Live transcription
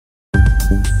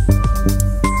Good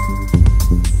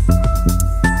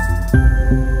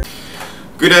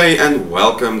day and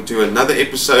welcome to another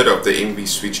episode of the MV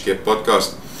Switchgear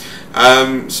podcast.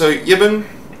 So Eben,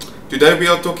 today we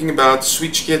are talking about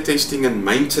switchgear testing and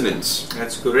maintenance.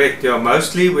 That's correct. Yeah,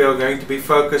 mostly we are going to be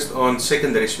focused on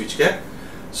secondary switchgear.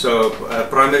 So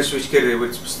primary switchgear, there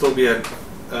would still be a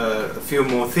few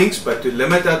more things, but to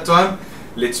limit our time,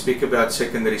 let's speak about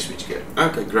secondary switchgear.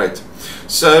 Okay, great.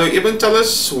 So Eben, tell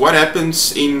us what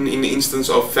happens in the instance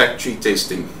of factory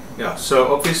testing. Yeah,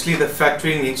 so obviously the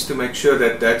factory needs to make sure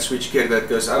that that switchgear that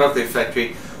goes out of their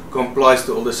factory complies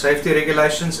to all the safety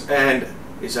regulations and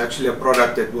is actually a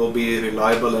product that will be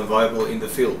reliable and viable in the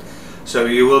field. So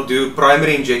you will do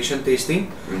primary injection testing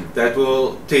that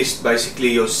will test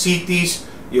basically your CTs,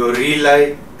 your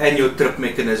relay and your trip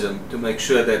mechanism to make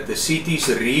sure that the CTs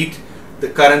read the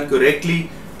current correctly,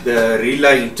 the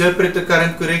relay interpret the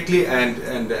current correctly and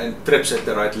trips at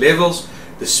the right levels.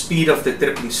 The speed of the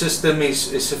tripping system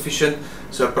is sufficient.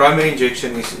 So primary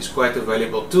injection is quite a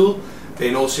valuable tool.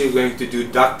 Then also you're going to do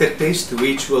ductor test,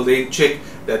 which will then check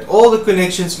that all the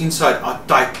connections inside are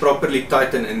tight, properly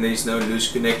tightened, and there is no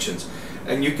loose connections.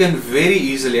 And you can very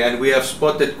easily, and we have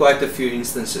spotted quite a few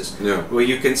instances where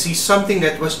you can see something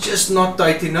that was just not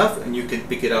tight enough and you can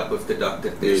pick it up with the ductor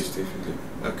test. Yes, definitely.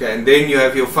 Okay, and then you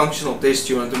have your functional test.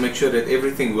 You want to make sure that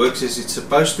everything works as it's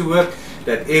supposed to work,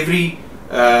 that every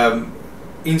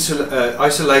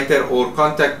isolator or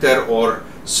contactor or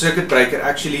circuit breaker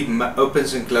actually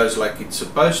opens and closes like it's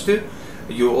supposed to.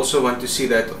 You also want to see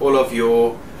that all of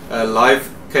your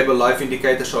cable live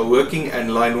indicators are working,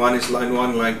 and line 1 is line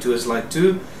 1, line 2 is line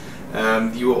 2.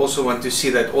 You also want to see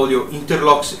that all your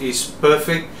interlocks is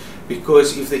perfect,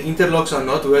 because if the interlocks are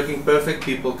not working perfect,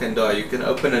 people can die. You can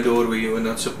open a door where you were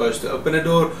not supposed to open a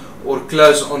door, or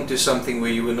close onto something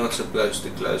where you were not supposed to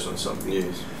close on something.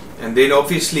 Yes. And then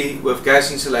obviously with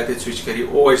gas insulated switchgear you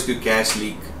always do gas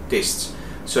leak tests.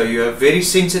 So you have very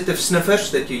sensitive sniffers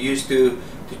that you use to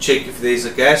check if there's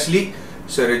a gas leak,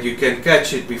 so that you can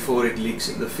catch it before it leaks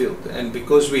in the field. And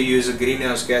because we use a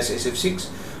greenhouse gas SF6,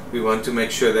 we want to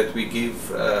make sure that we give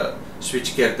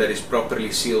switchgear that is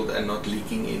properly sealed and not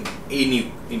leaking in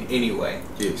any way.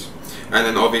 Yes. And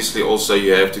then obviously also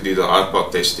you have to do the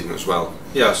HiPot testing as well.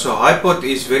 Yeah, so HiPot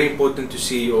is very important to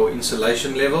see your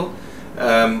insulation level.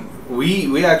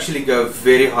 We actually go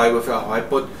very high with our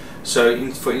HiPot. So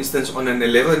for instance on an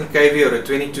 11 kV or a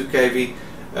 22 kV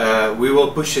we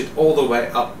will push it all the way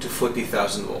up to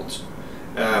 40,000 volts,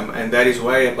 and that is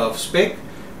way above spec,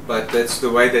 but that's the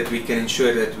way that we can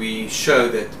ensure that we show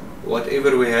that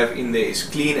whatever we have in there is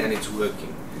clean and it's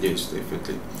working. Yes,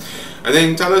 definitely. And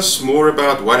then tell us more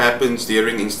about what happens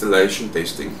during installation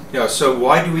testing. Yeah, so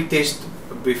why do we test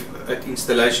at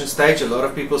installation stage? A lot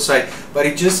of people say, but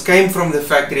it just came from the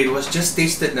factory, it was just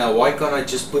tested now, why can't I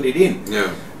just put it in?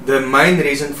 Yeah. The main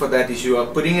reason for that is you are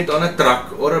putting it on a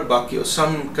truck or a bucky or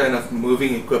some kind of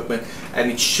moving equipment, and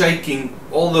it's shaking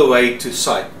all the way to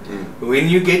site. When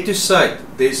you get to site,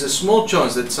 there's a small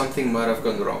chance that something might have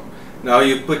gone wrong. Now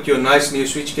you put your nice new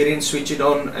switchgear in, switch it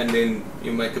on, and then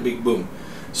you make a big boom.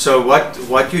 So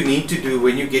what you need to do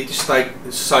when you get to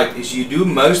site is you do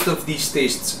most of these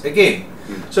tests again.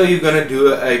 So you're going to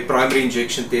do a primary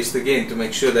injection test again to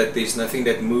make sure that there's nothing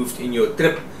that moved in your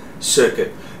trip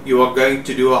circuit. You are going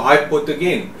to do a HiPot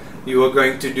again. You are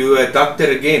going to do a ductor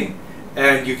again.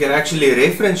 And you can actually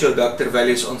reference your ductor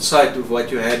values on site with what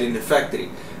you had in the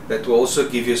factory. That will also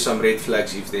give you some red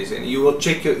flags if there's any. You will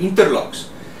check your interlocks.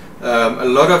 A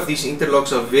lot of these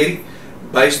interlocks are very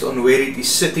based on where it is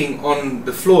sitting on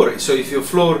the floor. So if your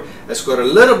floor has got a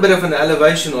little bit of an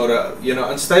elevation or a,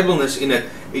 unstableness in it,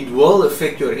 it will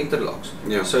affect your interlocks.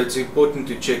 Yeah. So it's important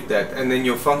to check that. And then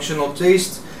your functional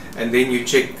tests, and then you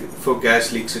check for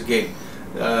gas leaks again.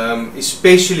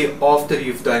 Especially after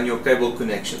you've done your cable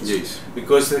connections. Yes.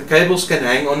 Because the cables can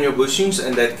hang on your bushings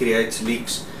and that creates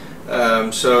leaks.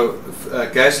 So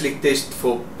gas leak test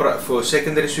for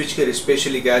secondary switchgear,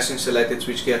 especially gas insulated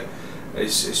switchgear,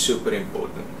 is super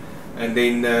important. And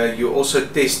then you also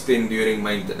test them during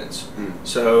maintenance.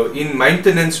 So in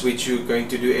maintenance, which you're going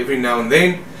to do every now and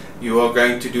then, you are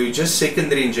going to do just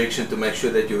secondary injection to make sure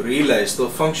that your relay is still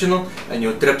functional and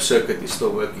your trip circuit is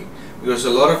still working. Because a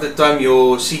lot of the time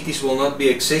your CTs will not be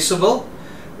accessible,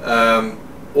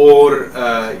 or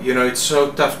it's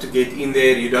so tough to get in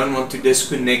there, you don't want to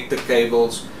disconnect the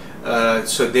cables.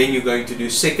 So then you're going to do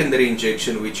secondary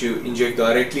injection, which you inject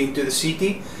directly into the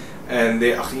CT and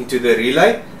into the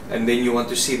relay, and then you want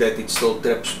to see that it still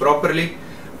trips properly.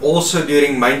 Also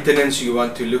during maintenance you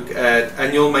want to look at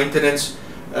annual maintenance,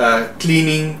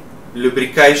 cleaning,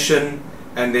 lubrication,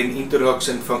 and then interlocks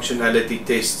and functionality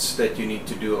tests that you need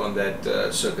to do on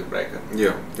that circuit breaker.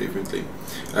 Yeah, definitely.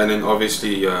 And then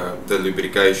obviously the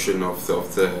lubrication of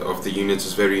the units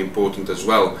is very important as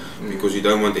well, because you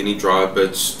don't want any dry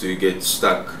bits to get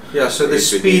stuck. Yeah, so the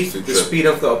speed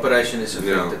of the operation is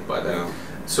affected by that. Yeah.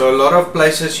 So a lot of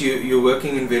places you're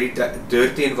working in very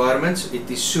dirty environments. It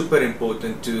is super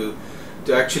important to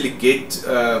actually get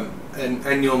an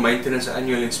annual maintenance,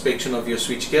 annual inspection of your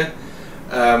switchgear.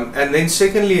 And then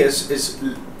secondly is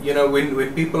you know,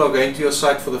 when people are going to your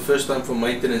site for the first time for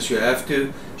maintenance, you have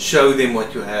to show them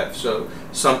what you have. So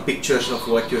some pictures of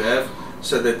what you have,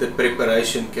 so that the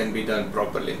preparation can be done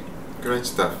properly. Great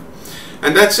stuff.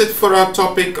 And that's it for our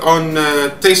topic on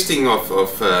testing of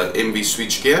MV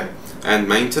switchgear and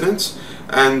maintenance.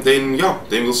 And then, yeah,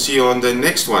 then we'll see you on the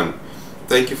next one.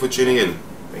 Thank you for tuning in.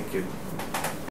 Thank you.